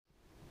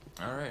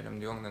Alright, I'm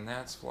doing the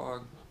Nats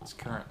vlog. It's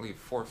currently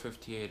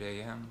 4:58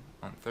 a.m.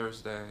 on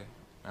Thursday.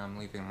 I'm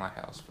leaving my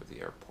house for the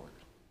airport.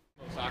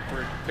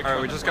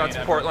 Alright, we just got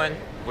to Portland.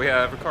 We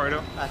have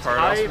Ricardo.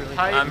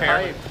 I'm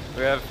here.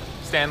 We have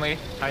Stanley,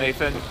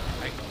 Nathan.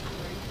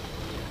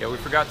 Yeah, we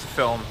forgot to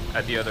film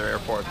at the other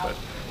airport, but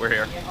we're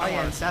here. Oh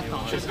yeah, and staff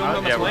comp.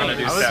 Yeah, we're gonna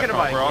do staff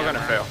comp. We're all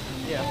gonna fail.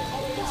 Yeah.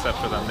 Except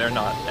for them. They're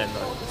not in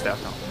the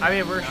staff comp. I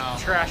mean, we're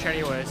trash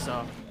anyway,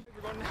 so.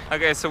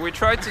 Okay, so we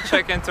tried to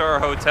check into our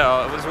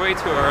hotel. It was way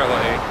too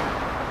early.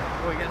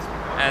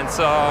 And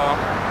so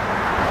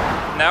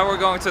now we're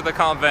going to the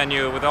comp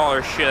venue with all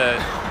our shit.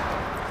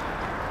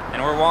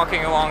 And we're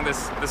walking along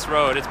this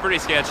road. It's pretty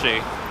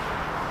sketchy.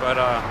 But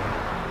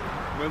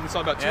we only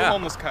saw about two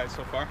homeless guys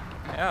so far.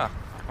 Yeah,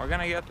 we're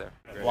gonna get there.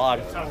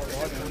 Vlog.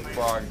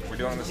 Vlog. We're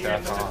doing the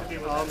staff comp.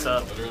 What's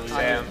up?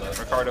 Sam,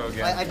 Ricardo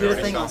again. I did a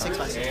thing on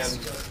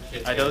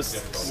 6x6. I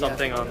dosed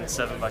something on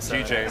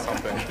 7x7. GJ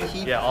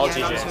something. Yeah, all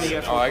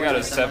GJ. Oh, I got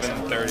a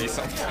 730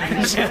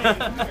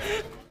 something.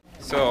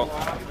 So,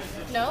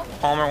 No?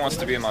 Palmer wants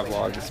to be in my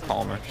vlog. It's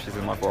Palmer. She's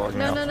in my vlog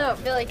now. No.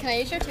 Billy, can I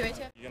use your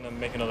 2x2? You gonna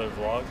make another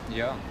vlog?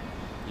 Yeah.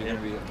 You're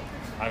gonna be.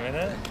 I'm in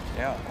it?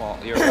 Yeah. Well,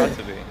 you're about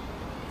to be.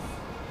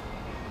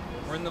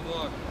 We're in the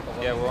vlog.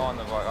 Yeah, we're on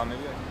the vlog. Oh,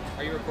 maybe.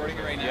 Are you recording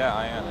it right now? Yeah,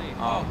 I am.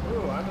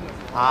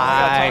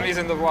 Hi. Tony's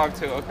in the vlog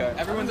too. Okay.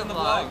 Everyone's in the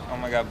vlog. Oh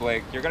my God,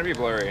 Blake, you're gonna be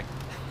blurry.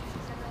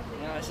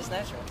 No, it's just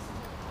natural.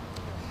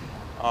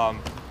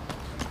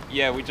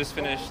 Yeah, we just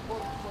finished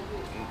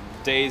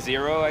day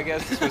 0, I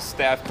guess. This was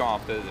staff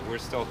comp. We're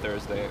still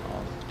Thursday.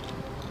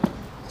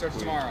 Starts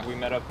tomorrow. We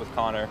met up with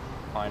Connor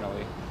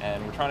finally,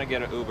 and we're trying to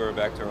get an Uber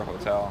back to our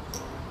hotel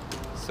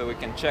so we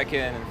can check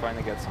in and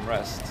finally get some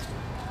rest.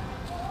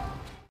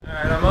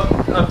 Alright, I'm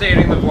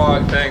updating the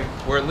vlog thing.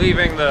 We're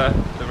leaving the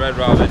Red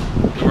Robin.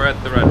 We're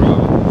at the Red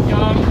Robin.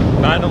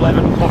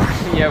 9/11 park.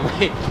 Yeah,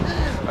 wait.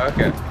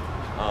 Okay.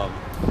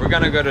 We're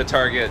gonna go to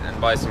Target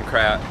and buy some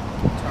crap.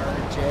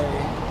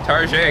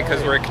 Target,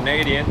 because we're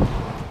Canadian.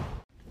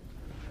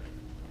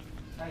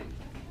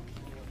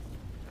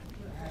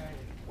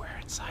 We're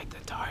inside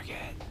the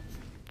Target.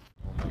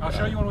 I'll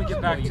show you when we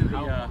get back to the.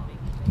 Alright.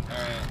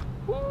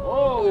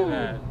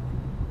 Whoa!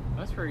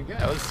 That's pretty good.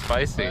 That was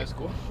spicy. That's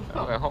cool.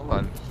 Okay, hold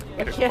on.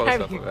 Get a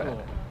close up of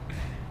that.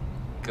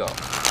 Go.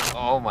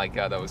 Oh my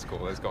God, that was cool.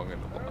 Let's go in the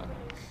vlog.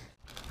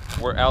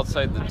 We're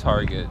outside the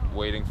Target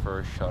waiting for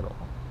a shuttle.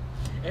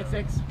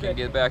 Can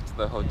get back to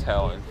the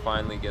hotel and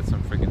finally get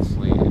some freaking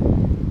sleep.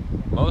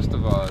 Most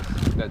of us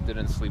that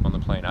didn't sleep on the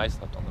plane, I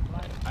slept on the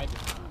plane. I did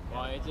not.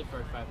 Well, I did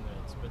for 5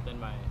 minutes, but then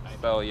my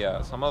So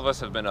yeah, some of us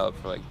have been up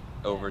for like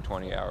over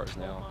 20 hours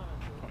now.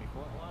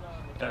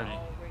 30.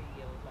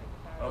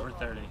 Over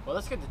 30. Well,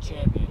 let's get the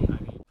champion.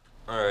 I mean,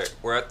 Alright,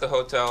 we're at the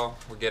hotel.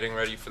 We're getting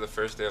ready for the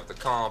first day of the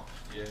comp.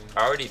 Yeah.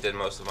 I already did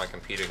most of my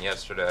competing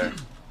yesterday.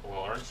 Well,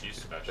 aren't you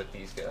special? But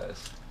these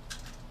guys.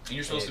 And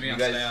you're supposed to be You on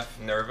guys staff.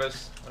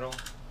 nervous at all?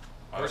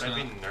 Why would I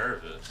be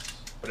nervous?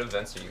 What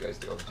events are you guys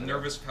doing? I'm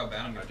nervous for how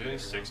bad I'm I'm gonna doing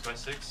be.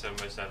 6x6,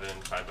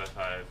 7x7,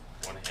 5x5,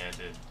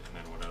 one-handed, and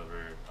then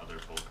whatever other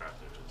bullcrap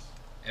there is.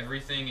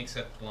 Everything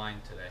except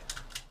blind today.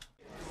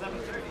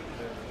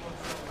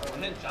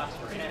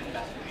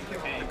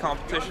 The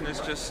competition is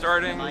just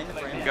starting.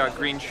 We got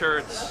green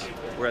shirts.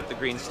 We're at the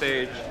green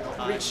stage.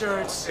 Green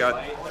shirts.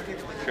 Got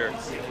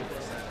shirts.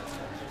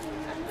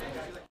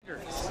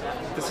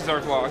 This is our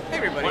vlog. Hey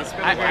everybody,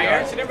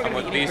 I'm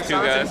with these two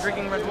guys.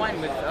 drinking red wine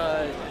with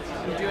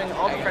doing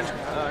all the French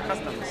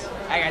customs.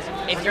 hey guys,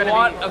 if you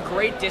want a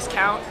great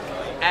discount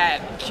at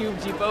Cube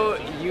Depot,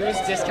 use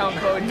discount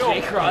code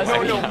JCross.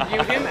 No,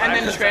 mute him and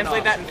then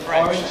translate that in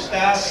French.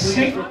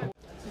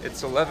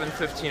 It's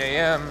 11:15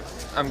 a.m.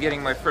 I'm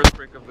getting my first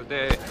break of the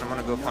day, and I'm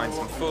gonna go find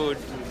some food,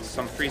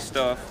 some free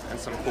stuff, and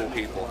some cool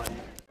people.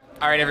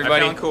 All right, I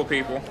everybody. found cool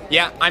people.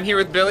 Yeah, I'm here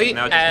with Billy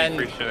Now just and eat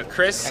free shit.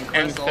 Chris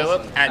and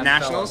Philip at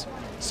Nationals.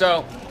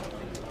 So,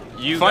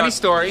 You funny got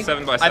story.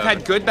 7x7. I've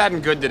had good, bad,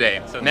 and good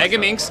today. 7x7. Mega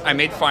Minx, I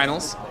made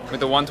finals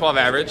with a 112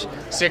 average.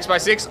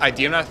 6x6, I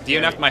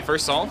DNF'd my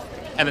first solve.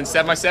 And then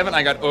 7x7,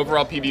 I got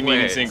overall PB mean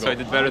Wait, single. so I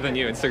did better than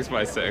you in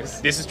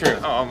 6x6. This is true.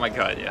 Oh my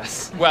God,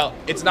 yes. Well,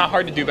 it's not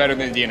hard to do better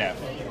than DNF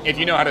if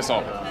you know how to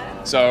solve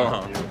it. So,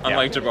 yeah.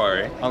 Unlike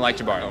Jabari. Unlike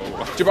Jabari.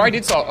 Jabari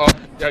did solve.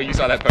 Oh, you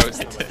saw that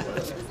post.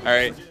 All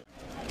right.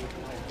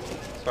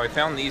 So I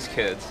found these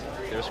kids.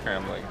 They're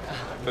scrambling.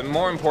 But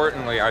more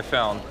importantly, I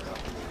found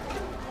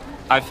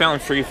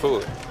free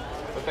food.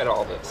 Look at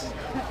all this.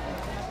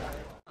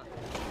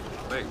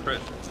 Wait,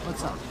 Chris.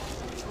 What's up?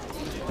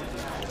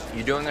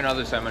 You're doing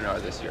another seminar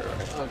this year,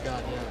 right? Oh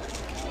God,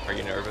 yeah. Are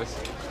you nervous?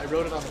 I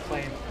wrote it on the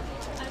plane.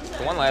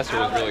 The one last year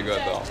was really good,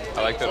 though.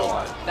 I liked it a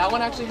lot. That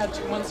one actually had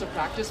 2 months of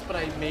practice, but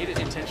I made it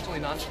intentionally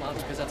nonchalant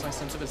because that's my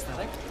sense of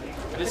aesthetic.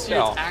 This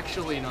year it's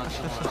actually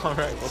nonchalant. All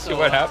right, we'll see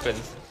what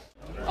happens.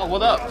 Oh,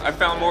 what up? I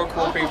found more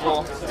cool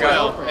people.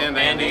 Got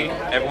Andy.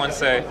 Everyone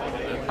say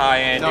hi,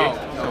 Andy. No.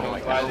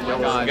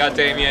 Got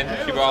Damien,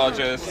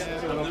 cubologist.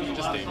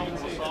 Just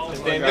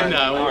Damien. Damien?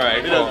 No. All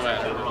right,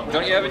 cool.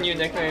 Don't you have a new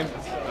nickname?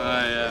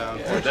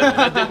 Yeah.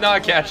 That did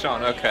not catch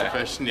on. Okay.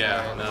 Fish,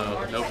 yeah,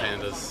 no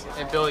pandas.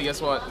 Hey Billy,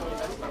 guess what?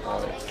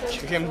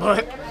 Chicken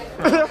butt.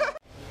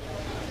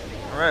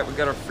 All right, we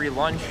got a free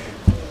lunch.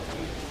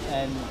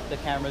 And the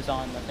camera's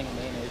on nothing in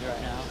mayonnaise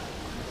right now.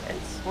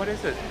 What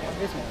is it?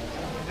 It is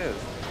mayonnaise. It is.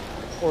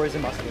 Or is it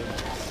mustard?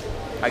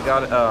 I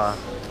got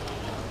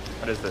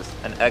what is this?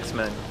 An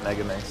X-Men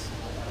Mega Mix.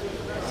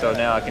 So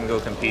now I can go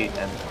compete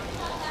and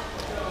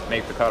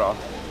make the cutoff.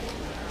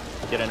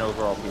 Get an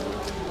overall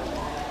PB.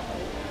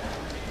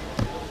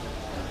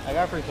 I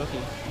got a free cookie.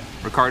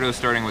 Ricardo's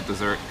starting with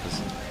dessert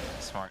because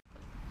smart.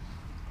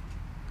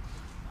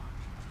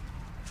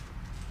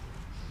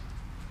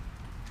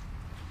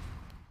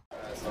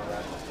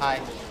 Hi.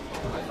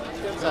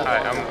 Hi,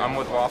 I'm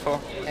with Waffle.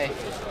 Hey.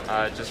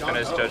 Just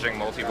finished judging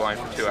multi-blind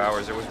for 2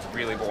 hours. It was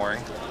really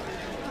boring.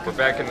 We're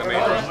back in the main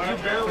room.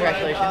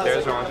 Congratulations.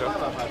 There's Ronjo.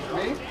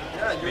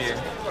 Being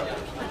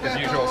his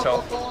usual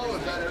self.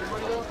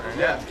 And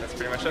yeah, that's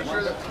pretty much it.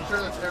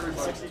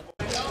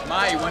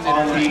 My one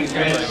did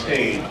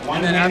it.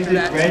 And then after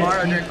that,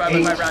 tomorrow during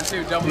 5x5 round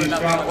 2, double or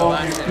nothing on the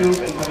last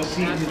hit.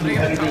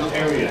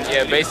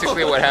 Yeah,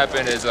 basically what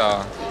happened is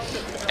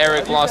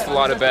Eric lost a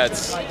lot of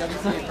bets.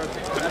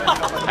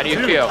 How do you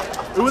feel?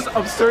 It was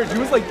absurd. He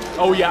was like,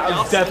 oh yeah, I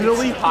was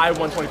definitely high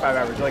 125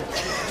 average. Like,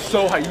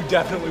 so high, you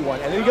definitely won.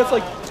 And then he gets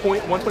like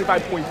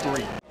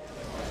 125.3.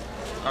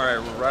 All right,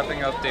 we're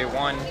wrapping up day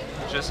one.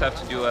 Just have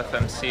to do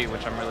FMC,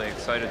 which I'm really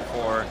excited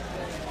for.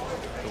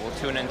 So we'll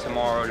tune in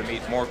tomorrow to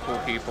meet more cool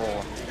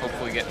people,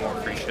 hopefully get more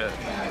free shit.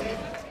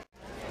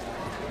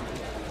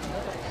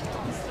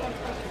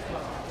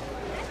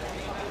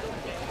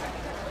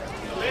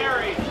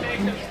 Larry,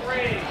 take a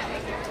three.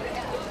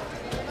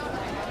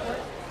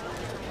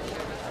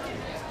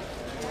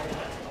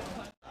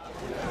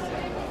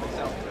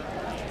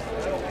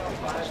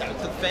 Shout out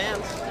to the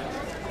fans.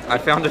 I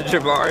found a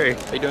Jabari.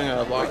 Are you doing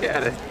a vlog? Look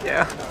at it.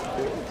 Yeah.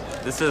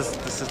 This is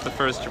the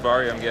first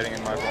Jabari I'm getting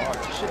in my vlog.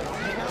 Shit,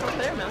 hang out right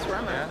there, man. That's where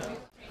I'm at.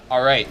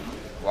 All right,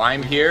 well,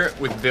 I'm here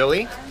with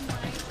Billy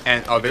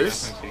and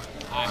others.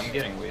 I'm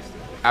getting wasted.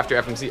 After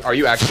FMC, are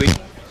you actually?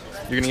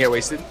 You're gonna get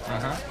wasted?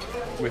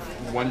 With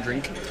one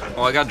drink?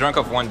 Well, I got drunk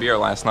off one beer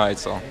last night,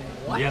 so.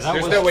 Yeah, that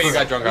There's was no way you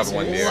got drunk off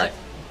one beer.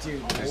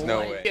 Dude, There's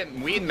no way.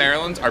 We in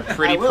Maryland are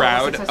pretty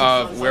proud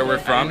of where we're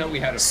from.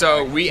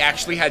 So we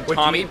actually had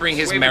Tommy bring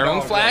his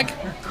Maryland flag,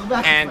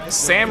 and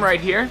Sam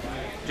right here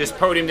just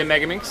podiumed in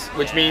Megaminx,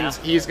 which means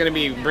he's going to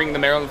be bringing the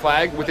Maryland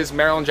flag with his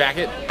Maryland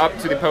jacket up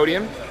to the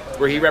podium,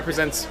 where he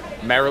represents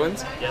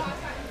Maryland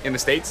in the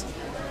States.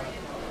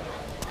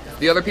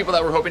 The other people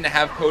that we're hoping to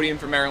have podium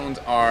for Maryland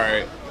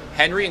are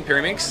Henry and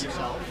Pyramix,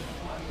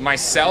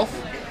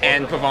 myself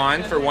and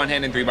Pavan for one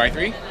hand and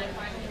 3x3,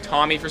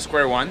 Tommy for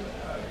square one,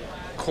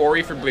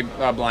 Corey for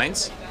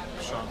blinds,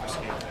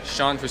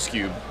 Sean for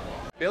Scube.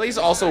 Billy's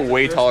also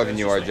way taller than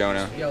you are,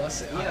 Jonah. Yo,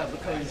 let's, yeah,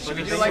 because should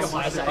we do like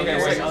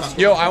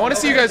Yo, I want to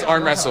see you guys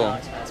arm wrestle.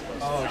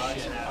 Oh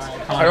shit.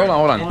 Alright,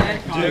 hold on.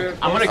 Dude,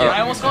 I'm gonna get.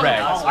 I almost called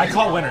I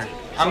call winner.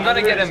 I'm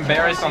gonna get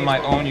embarrassed on my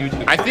own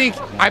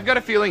YouTube. I've got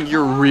a feeling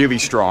you're really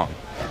strong.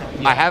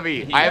 I have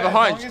a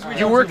hunch.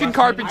 You work in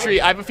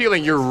carpentry. I have a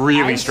feeling you're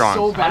really strong.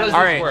 So bad.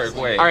 How does this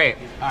work? Wait. All right.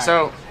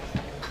 So,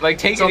 like,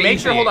 take so it make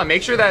easy. sure. Hold on.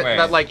 Make sure that Wait.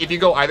 that like if you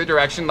go either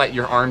direction, like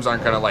your arms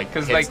aren't gonna like.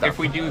 Because hit like stuff. if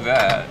we do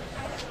that,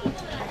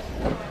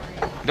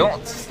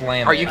 don't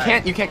slam. Or it. you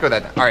can't go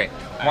that. All right.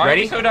 Why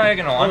Ready? are you so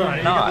diagonal?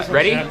 I'm not.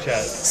 Ready?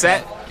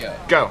 Set.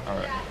 Go. All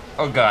right.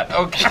 Oh god.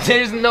 Okay.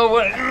 There's no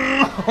way.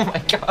 Oh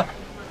my god.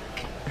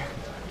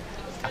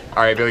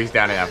 All right, Billy's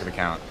down it after the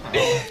count.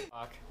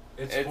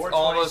 It's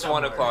almost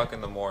 1 o'clock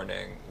in the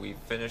morning. We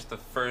finished the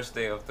first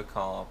day of the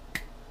comp.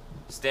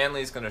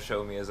 Stanley's gonna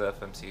show me his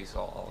FMC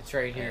solve. It's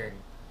right here.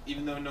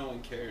 Even though no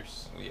one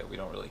cares. Yeah, we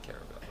don't really care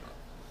about that.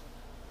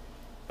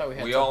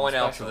 Thought We all went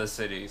out to the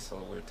city, so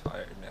we're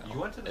tired now. You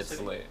went to the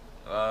city? It's late.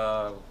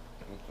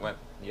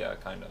 Yeah,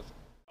 kind of.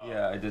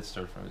 Yeah, I did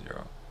start from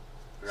 0.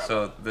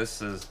 So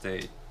this is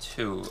day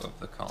 2 of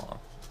the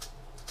comp.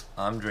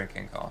 I'm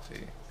drinking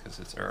coffee because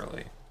it's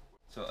early.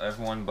 So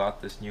everyone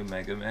bought this new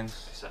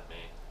Megaminx. Except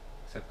me.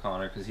 Except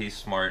Connor, because he's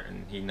smart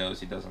and he knows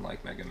he doesn't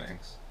like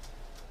Megaminx.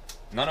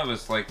 None of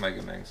us like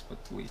Megaminx, but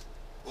we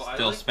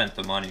still spent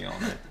the money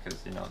on it because,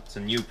 you know, it's a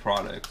new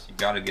product. You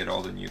gotta get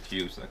all the new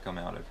cubes that come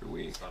out every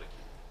week. So,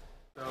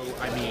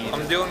 I mean,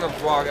 I'm doing a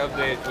vlog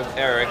update with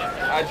Eric.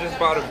 I just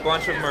bought a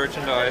bunch of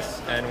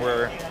merchandise and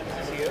we're...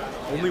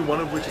 only one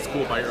of which is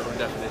cool by your own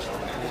definition.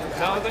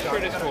 No, the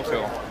shirt is cool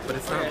too. But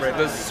it's not red.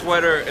 The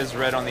sweater is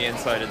red on the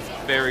inside. It's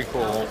very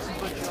cool.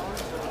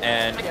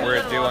 And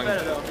we're doing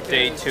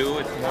day 2.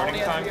 It's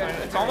morning time.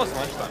 It's almost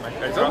lunchtime. I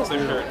dropped the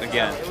shirt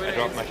again. I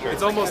dropped my shirt.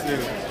 It's almost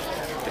noon.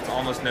 It's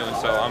almost noon,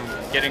 so I'm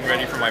getting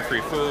ready for my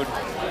free food.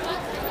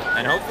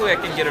 And hopefully I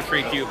can get a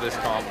free cube this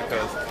comp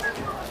because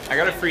I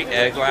got a free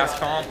egg last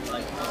comp.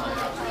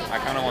 I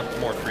kind of want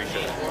more free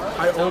shit.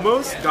 I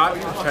almost got a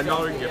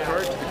 $10 gift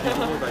card to the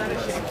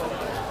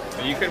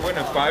Cubicle.us. You could win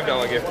a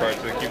 $5 gift card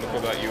to the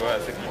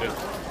Cubicle.us if you just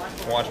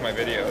watch my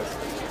videos.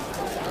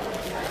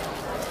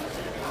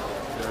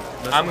 Yeah.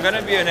 I'm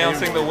gonna be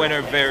announcing the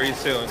winner very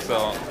soon,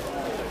 so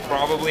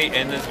probably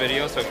in this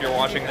video. So if you're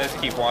watching this,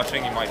 keep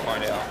watching. You might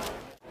find out.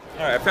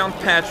 All right, I found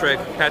Patrick.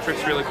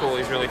 Patrick's really cool.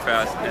 He's really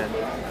fast, and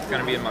he's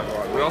gonna be in my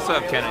vlog. We also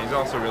have Kenan. He's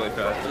also really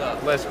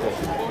fast. Less cool,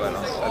 but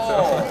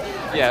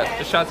that's yeah.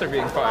 The shots are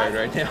being fired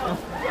right now.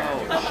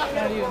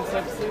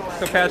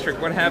 So Patrick,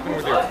 what happened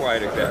with your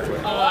flight exactly?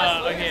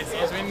 Okay, so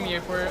I was waiting in the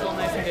airport all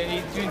nice and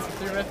day doing some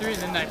 3x3,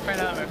 and then I find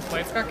out my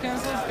flights got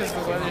canceled because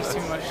the weather's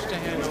too much to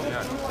handle.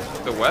 Yeah.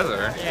 The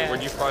weather? Yeah.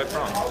 Where'd you fly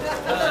from?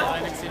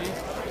 Atlantic City.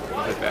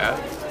 Was it bad?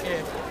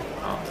 Yeah.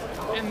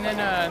 Oh. And then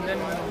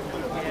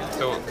yeah.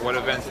 So what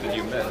events did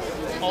you miss?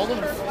 All of the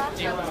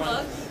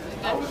one.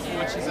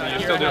 Which is You're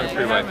still doing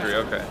 3x3,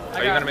 okay.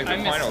 Are you going to make the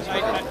finals?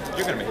 You're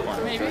going to make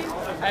finals. Maybe.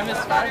 I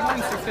missed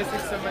 5x1,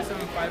 6x6, 7x7,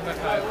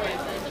 5x5.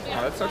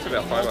 Oh, that sucks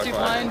about 5x5.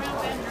 Multi-blind,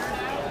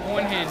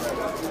 one hand.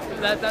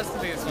 That's the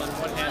biggest one,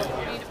 one hand.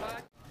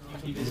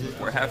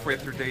 We're halfway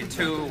through day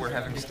 2. We're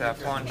having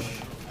staff lunch.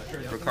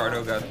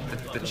 Ricardo got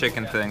the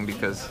chicken thing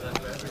because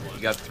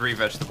he got 3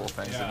 vegetable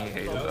things and he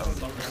hated them.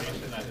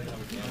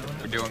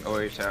 We're doing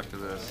OH after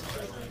this.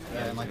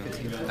 Yeah, in like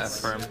 15 minutes. F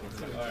firm.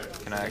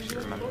 Can I actually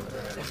remember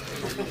that?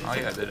 Oh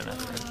yeah, I did it.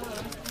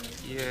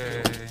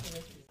 Yay.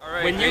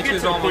 Alright, When you day 2's get to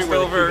the point almost where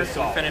the over. cube is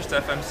solved, Finished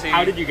FMC.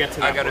 how did you get to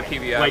that I got a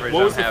point? PB Like, average.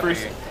 what was I'm the happy.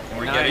 first-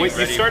 We're getting Wait,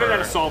 ready you started for at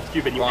a solved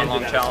cube and you long, ended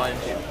long at a challenge.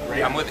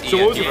 right? I'm with So Ian.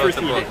 what was He the wrote first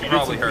the thing you book. did? You You did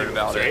probably some heard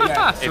about it.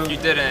 cubes, If you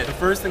didn't, The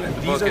first thing, the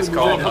book is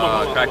called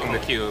Cracking the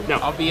Cube. No,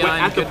 I'll be but on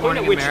at the Good point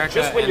Morning at which, America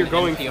just when you're and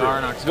going NPR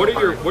in through,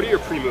 October. what are your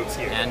pre-moves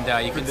here? And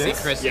you can see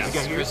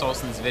Chris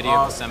Olsen's video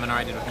of the seminar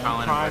I did with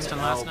Colin and Weston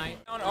last night.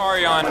 On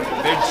Orion,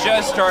 they're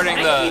just starting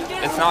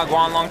it's not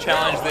Guanlong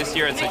Challenge this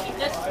year, it's a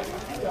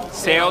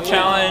Sail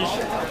Challenge.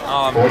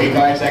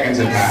 45 seconds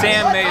have passed.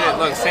 Sam made it.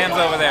 Look, Sam's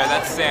over there.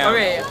 That's Sam.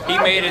 Okay. He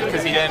made it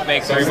because he didn't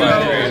make So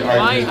 3x3.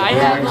 I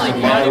have like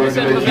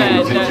 90% of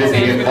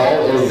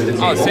that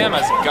Oh, Sam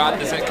has got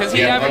this because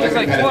he averages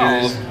like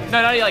 12.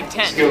 No, not like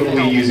 10.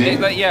 Skillfully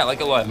using Yeah,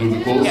 like 11.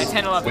 movables, Yeah,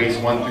 10, 11. weights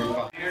 1 through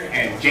 5.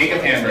 And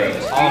Jacob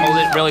Ambrose. I'll hold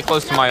it really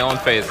close to my own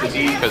face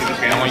because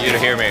I want you to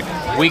hear me.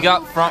 We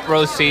got front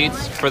row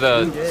seats for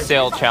the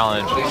Sail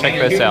Challenge. Check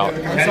this out.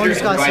 Someone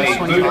just got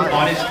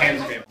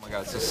 625. Oh my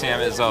god, so Sam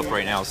is up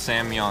right now.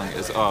 Sam Young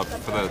is up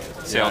for the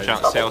Sail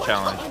Challenge. I'm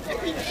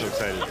so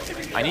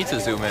excited. I need to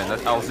zoom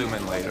in. I'll zoom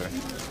in later.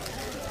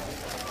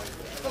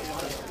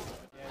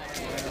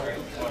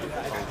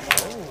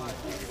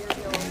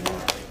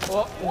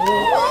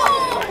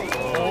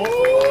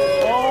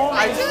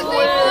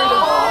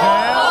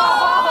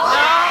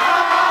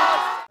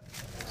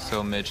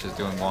 So Mitch is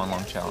doing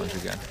Guanlong Challenge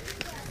again.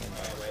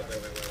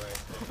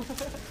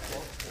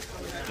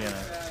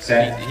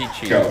 Set, He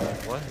cheated. go.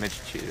 What? Mitch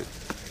cheated.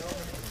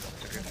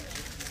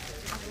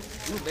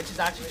 Ooh, Mitch is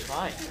actually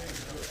trying.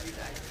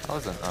 That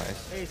wasn't nice.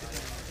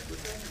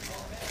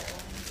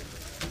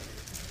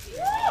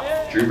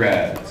 Drew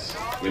Brads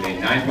with a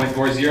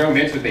 9.40,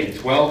 Mitch with a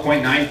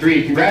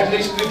 12.93.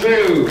 Congratulations to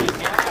Drew!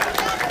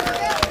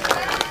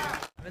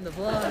 I'm in the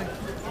vlog.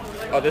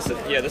 Oh, this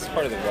is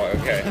part of the vlog.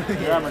 Okay.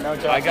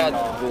 I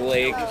got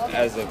Blake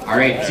as a. All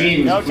right,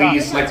 teams,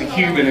 please select a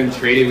cube and then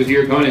trade it with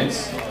your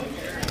opponents.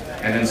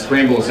 And then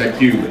scramble set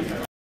cube.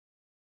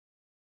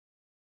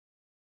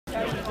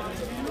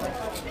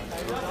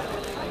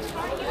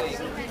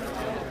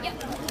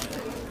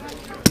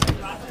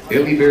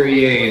 Billy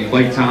Berrier and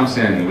Blake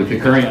Thompson with the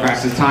current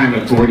fastest time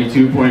of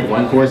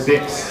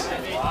 42.146.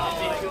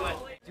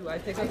 Do I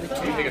pick up the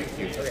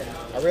cube? Okay.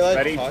 I realize.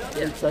 Ready?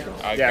 30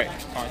 seconds. Yeah.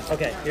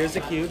 Okay, here's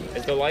the cube.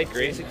 Is the light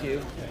green? Here's the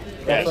cube.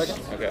 Yes.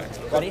 Okay.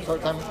 Ready?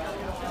 Start time.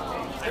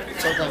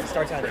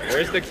 Start time.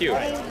 Where's the cube?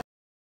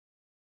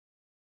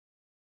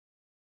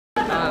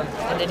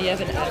 And then you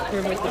have an F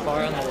prime with the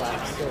bar on the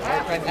left. So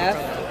F prime, F,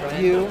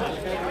 U,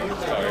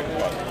 Sorry.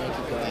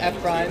 F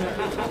prime,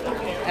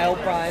 L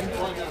prime,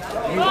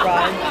 U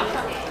prime,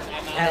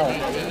 L.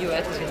 The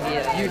US is going to be a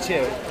U2.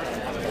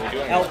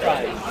 L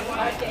prime,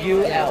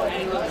 U, L.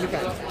 U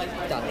prime.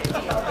 Done.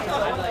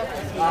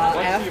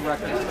 F,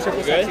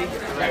 triple sexy.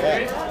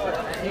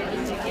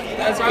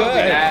 That's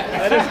good.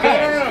 That is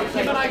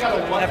good.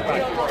 F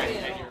prime.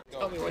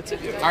 Tell me what to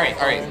do. All right.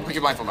 Put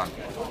your blindfold on.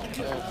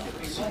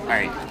 All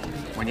right.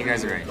 When you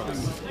guys are ready.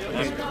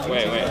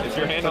 Wait. Is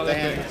your hand on the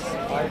thing?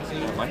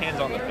 My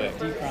hand's on the thing.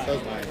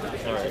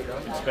 Alright.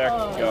 Expect.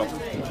 Go.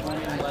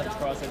 Left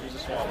cross edge,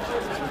 just swap.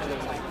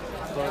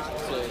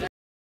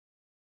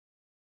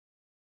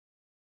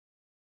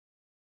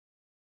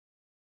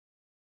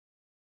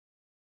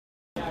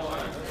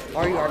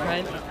 Are you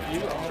archive?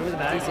 Through the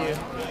back.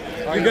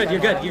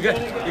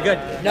 You're good.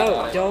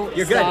 No, don't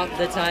You're stop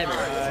the timer.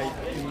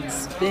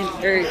 Spin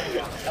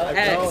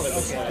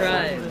X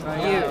prime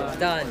U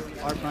done.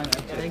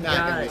 Thank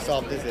God.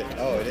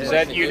 Is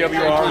that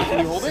UWR? Can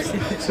you hold it?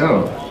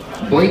 So,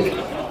 Blake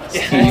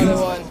team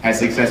has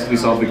successfully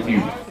solved the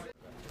cube.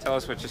 Tell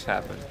us what just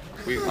happened.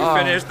 We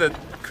finished the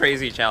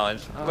crazy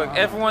challenge. Look,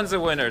 everyone's a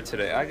winner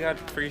today. I got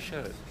free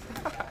shit.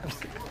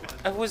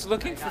 I was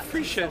looking for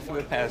free shit for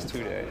the past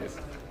 2 days.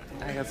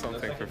 I got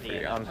something for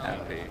free. I'm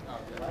happy.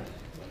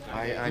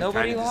 I'm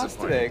Nobody kinda lost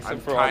disappointed. today except I'm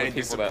for all the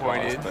kinda people that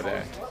lost,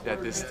 disappointed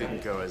that this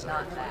didn't go as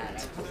I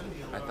planned.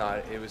 I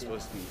thought it was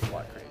supposed to be a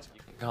lot crazy.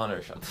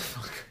 Connor, shut the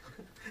fuck up.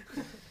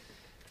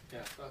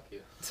 Yeah, fuck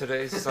you.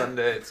 Today's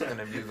Sunday. It's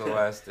gonna be the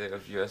last day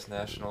of U.S.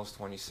 Nationals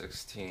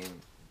 2016.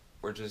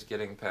 We're just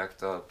getting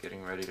packed up,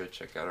 getting ready to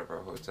check out of our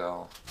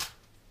hotel.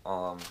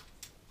 I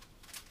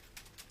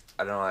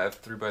don't know. I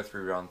have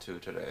 3x3 round 2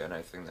 today, and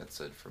I think that's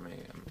it for me.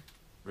 I'm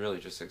really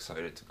just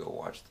excited to go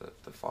watch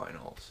the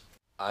finals.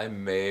 I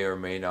may or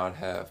may not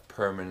have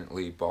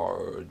permanently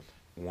borrowed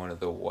one of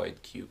the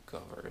white cube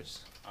covers.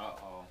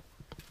 Uh-oh.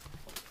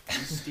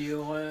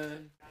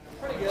 Stealing.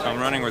 I'm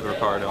running with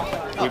Ricardo.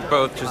 We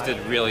both just did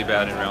really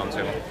bad in round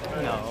 2.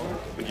 No.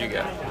 What'd you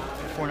get?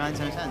 4 9s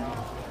and a 10.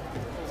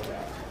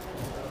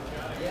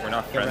 We're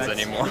not friends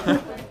anymore.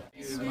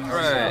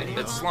 Alright,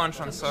 it's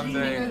lunch on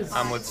Sunday.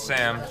 I'm with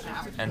Sam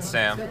and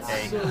Sam.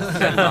 Hey.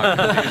 Not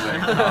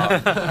confusing.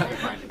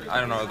 I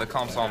don't know, the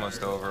comp's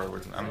almost over.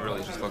 I'm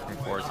really just looking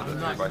forward to the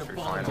 3x3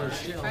 finals.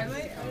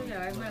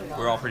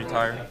 We're all pretty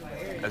tired,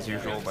 as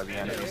usual, by the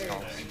end of these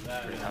comps.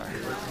 Pretty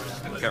tired.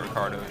 Look at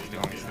Ricardo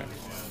doing his thing.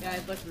 Yeah, I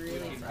look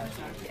really fresh.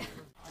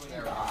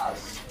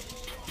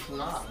 He's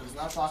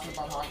not talking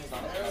about hockey.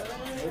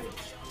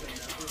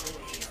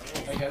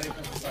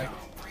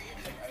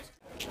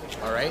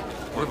 All right,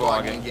 we're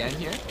vlogging again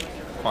here.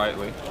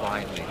 Quietly.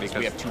 Quietly. Because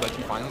we have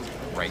 2x2 finals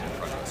right in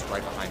front of us,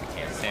 right behind the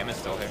camera. Sam is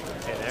still here.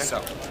 So,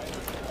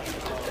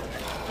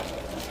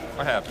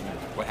 what happened?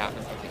 what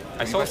happened?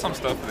 I sold some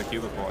stuff for the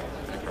Cubic Boy.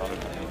 Pretty proud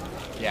of him.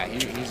 Yeah,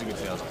 he's a good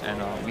salesman.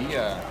 And we,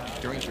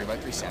 during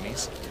 3x3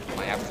 semis,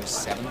 my average was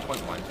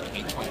 7.1, 8.9,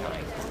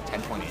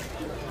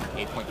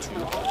 10.8, 8.2,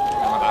 and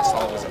my last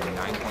haul was a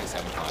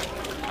 9.75.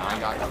 And I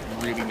got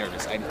really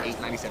nervous. I had an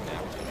 8.97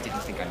 average. I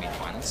didn't think I'd make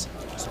finals.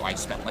 So I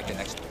spent like the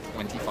next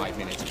 25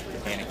 minutes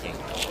panicking,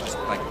 just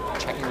like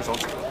checking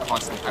results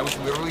constantly. I was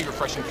literally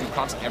refreshing cube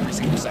comps every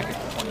single second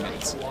for 20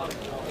 minutes.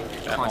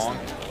 That long?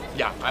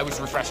 Yeah, I was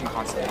refreshing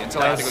constantly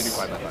until I had to go do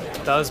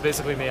 5x5. That was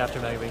basically me after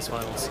Mega Wings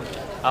finals.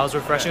 I was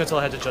refreshing until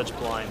I had to judge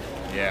blind.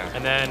 Yeah.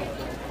 And then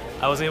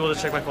I wasn't able to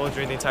check my phone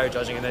during the entire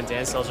judging, and then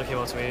Dan Stelzer came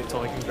up to me and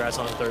told me congrats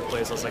on the 3rd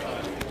place. I was like,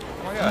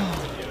 Oh my god.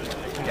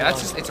 Yeah,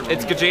 that's just, it's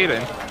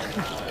Gajaden.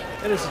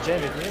 it is a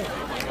Jaden, yeah.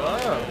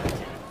 Wow.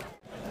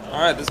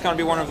 Alright, this is going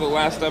to be one of the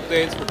last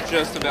updates. We're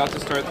just about to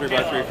start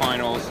 3x3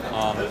 finals.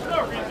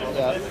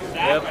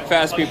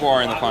 Fast people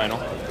are in the final.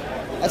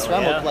 That's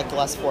scrambled like the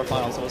last 4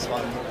 finals. It was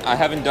fun. I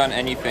haven't done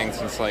anything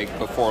since like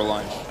before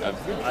lunch.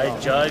 I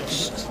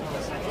judged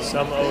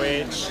some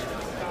OH.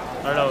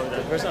 I don't know,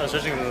 the person I was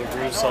judging was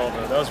Bruce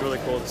Sullivan. That was really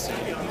cool to see.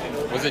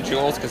 Was it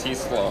Jules? Because he's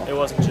slow. It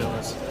wasn't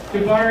Jules.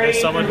 There's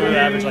someone who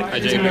averaged like... Hi,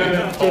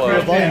 JP. Hello.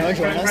 You want to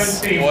join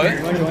us? What? You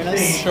want to join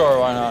us? Sure,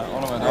 why not?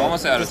 What am I doing? We're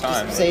almost out of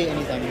time. Just say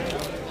anything.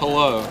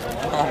 Hello.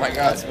 Oh my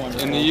god.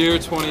 In the year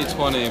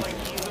 2020,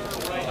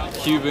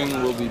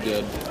 cubing will be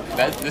dead.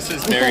 This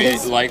is very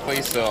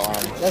likely, so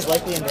That's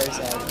likely and very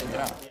sad.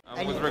 yeah.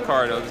 I'm with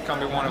Ricardo. This is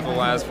gonna be one of the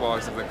last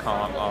vlogs of the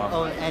comp.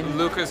 and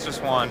Lucas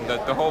just won. The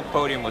whole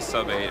podium was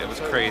sub 8. It was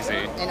crazy.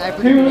 And I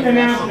predicted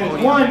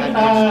announcements. One, It didn't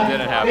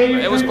happen.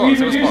 It was close.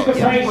 It was reduced close.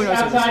 the price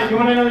outside. If you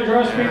want another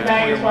draw street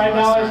bag, it's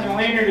 $5, and a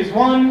lanyard is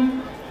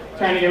 $1.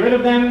 Trying to get rid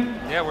of them.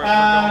 Yeah, we're going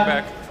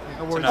back.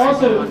 Tonight.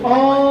 Also,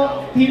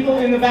 all people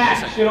in the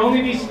back should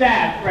only be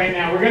staff right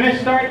now. We're going to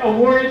start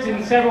awards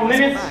in several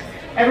minutes.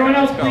 Everyone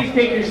else, please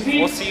take your seats.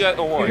 We'll see you at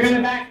awards. If you're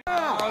in the back.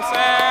 Oh,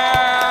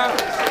 Sam!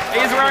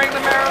 He's wearing the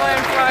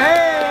Maryland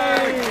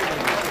flag.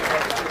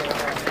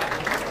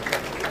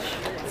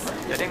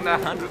 Getting the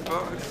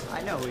 $100.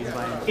 I know he's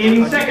buying.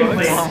 In second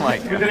place, Oh my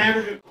with an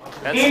average of,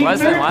 That's in less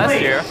than third last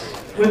place, year.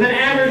 with an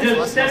average of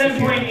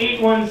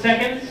 7.81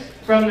 seconds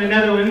from the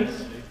Netherlands,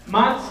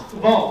 Mats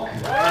Volk.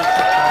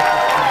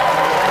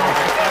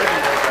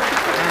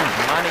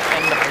 Money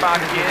in the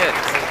pocket.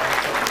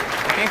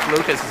 I think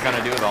Lucas is going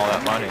to do with all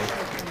that money.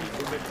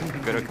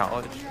 Go to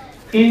college?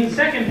 In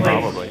second place,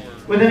 Probably.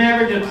 with an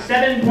average of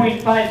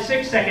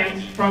 7.56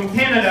 seconds from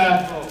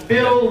Canada,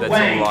 Bill That's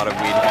Wang. a lot of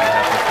weed he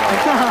has to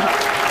sell.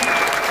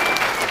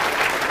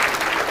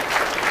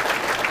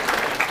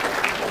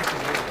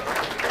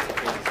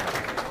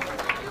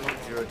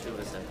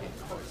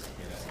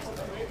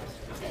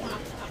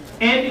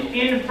 And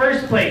in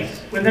first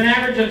place, with an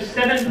average of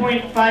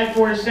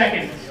 7.54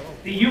 seconds,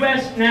 the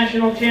U.S.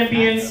 National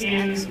Champion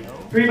in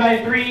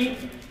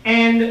 3x3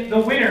 and the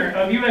winner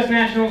of U.S.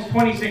 Nationals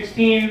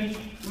 2016,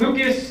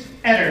 Lucas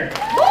Etter.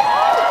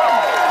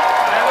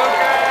 Hey,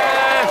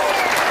 Lucas!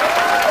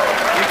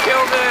 You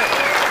killed it!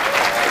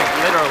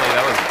 Literally,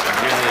 that was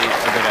really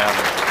a good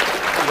average.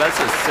 Dude,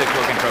 that's a sick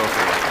looking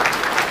trophy.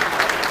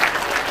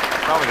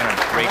 Probably gonna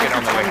break it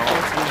on the way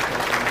home.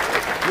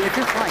 If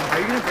you're flying, how are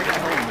you going to break it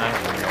home? I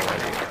have no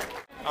idea.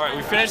 Alright,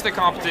 we finished the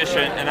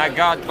competition and I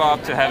got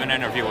Bob to have an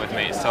interview with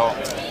me. So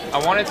I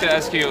wanted to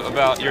ask you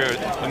about your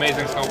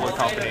amazing snowboard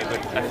company,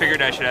 but I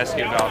figured I should ask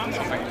you about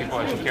something people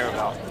actually care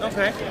about.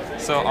 Okay.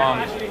 So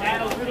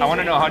I want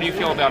to know, how do you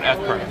feel about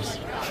F-perms?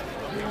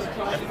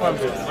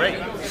 F-perms are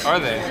great. Are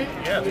they?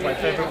 Yeah, it's my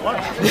favorite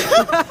one.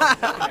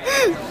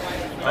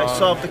 I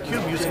solved the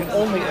cube using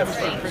only F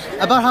frames.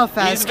 About how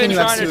fast can you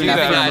execute an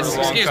F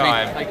firm? Excuse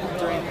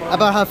me.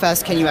 About how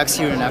fast can you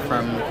execute an F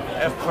firm?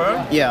 F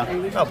firm? Yeah.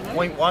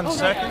 0.1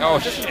 second. Oh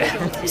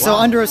shit. So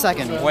under a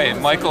second. Wait,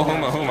 Michael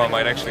Huma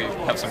might actually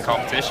have some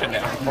competition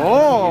now.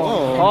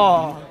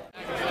 Oh.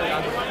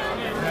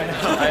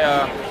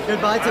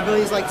 Goodbye to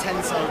Billy's like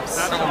 10 subs.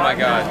 Oh my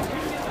god.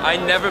 I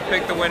never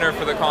picked the winner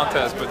for the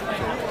contest, but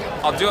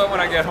I'll do it when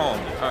I get home.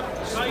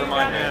 Just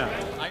remind me.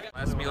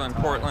 Last meal in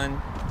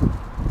Portland.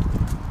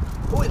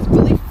 Oh, it's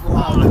Billy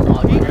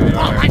vlogging.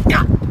 Oh my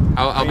god!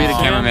 I'll be the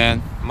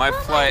cameraman. My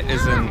flight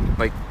is in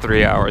like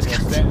 3 hours.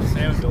 Sam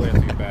and Billy have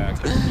to get back.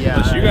 Yeah.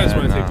 Unless you guys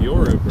want to take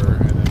your Uber,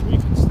 and then we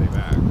can stay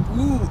back.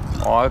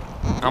 Oh,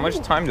 how much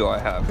time do I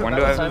have? When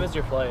do I? What time is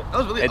your flight?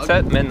 It's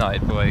at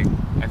midnight, but like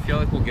I feel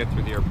like we'll get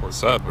through the airport.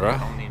 What's up, bro?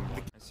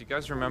 So you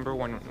guys remember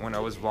when I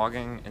was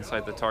vlogging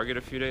inside the Target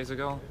a few days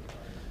ago?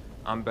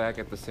 I'm back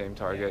at the same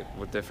Target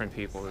with different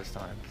people this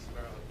time.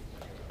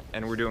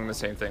 And we're doing the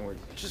same thing. We're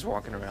just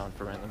walking around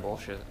for random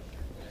bullshit.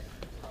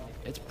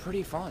 It's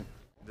pretty fun.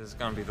 This is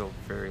gonna be the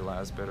very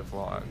last bit of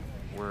vlog.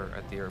 We're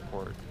at the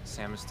airport.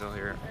 Sam is still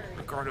here.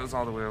 Ricardo's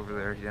all the way over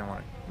there. He didn't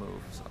want to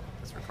move, so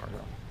that's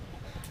Ricardo.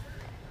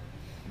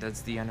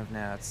 That's the end of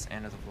Nats,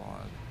 end of the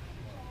vlog.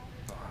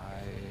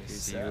 Bye.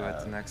 See you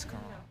at the next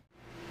con.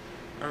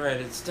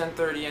 Alright, it's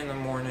 10:30 in the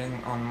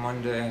morning on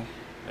Monday.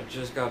 I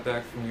just got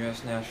back from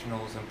US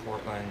Nationals in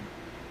Portland.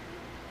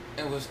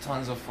 It was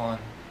tons of fun.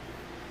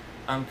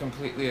 I'm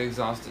completely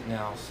exhausted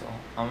now, so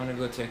I'm gonna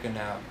go take a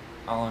nap.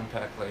 I'll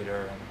unpack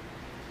later, and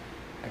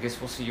I guess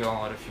we'll see you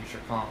all at a future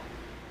comp.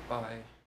 Bye.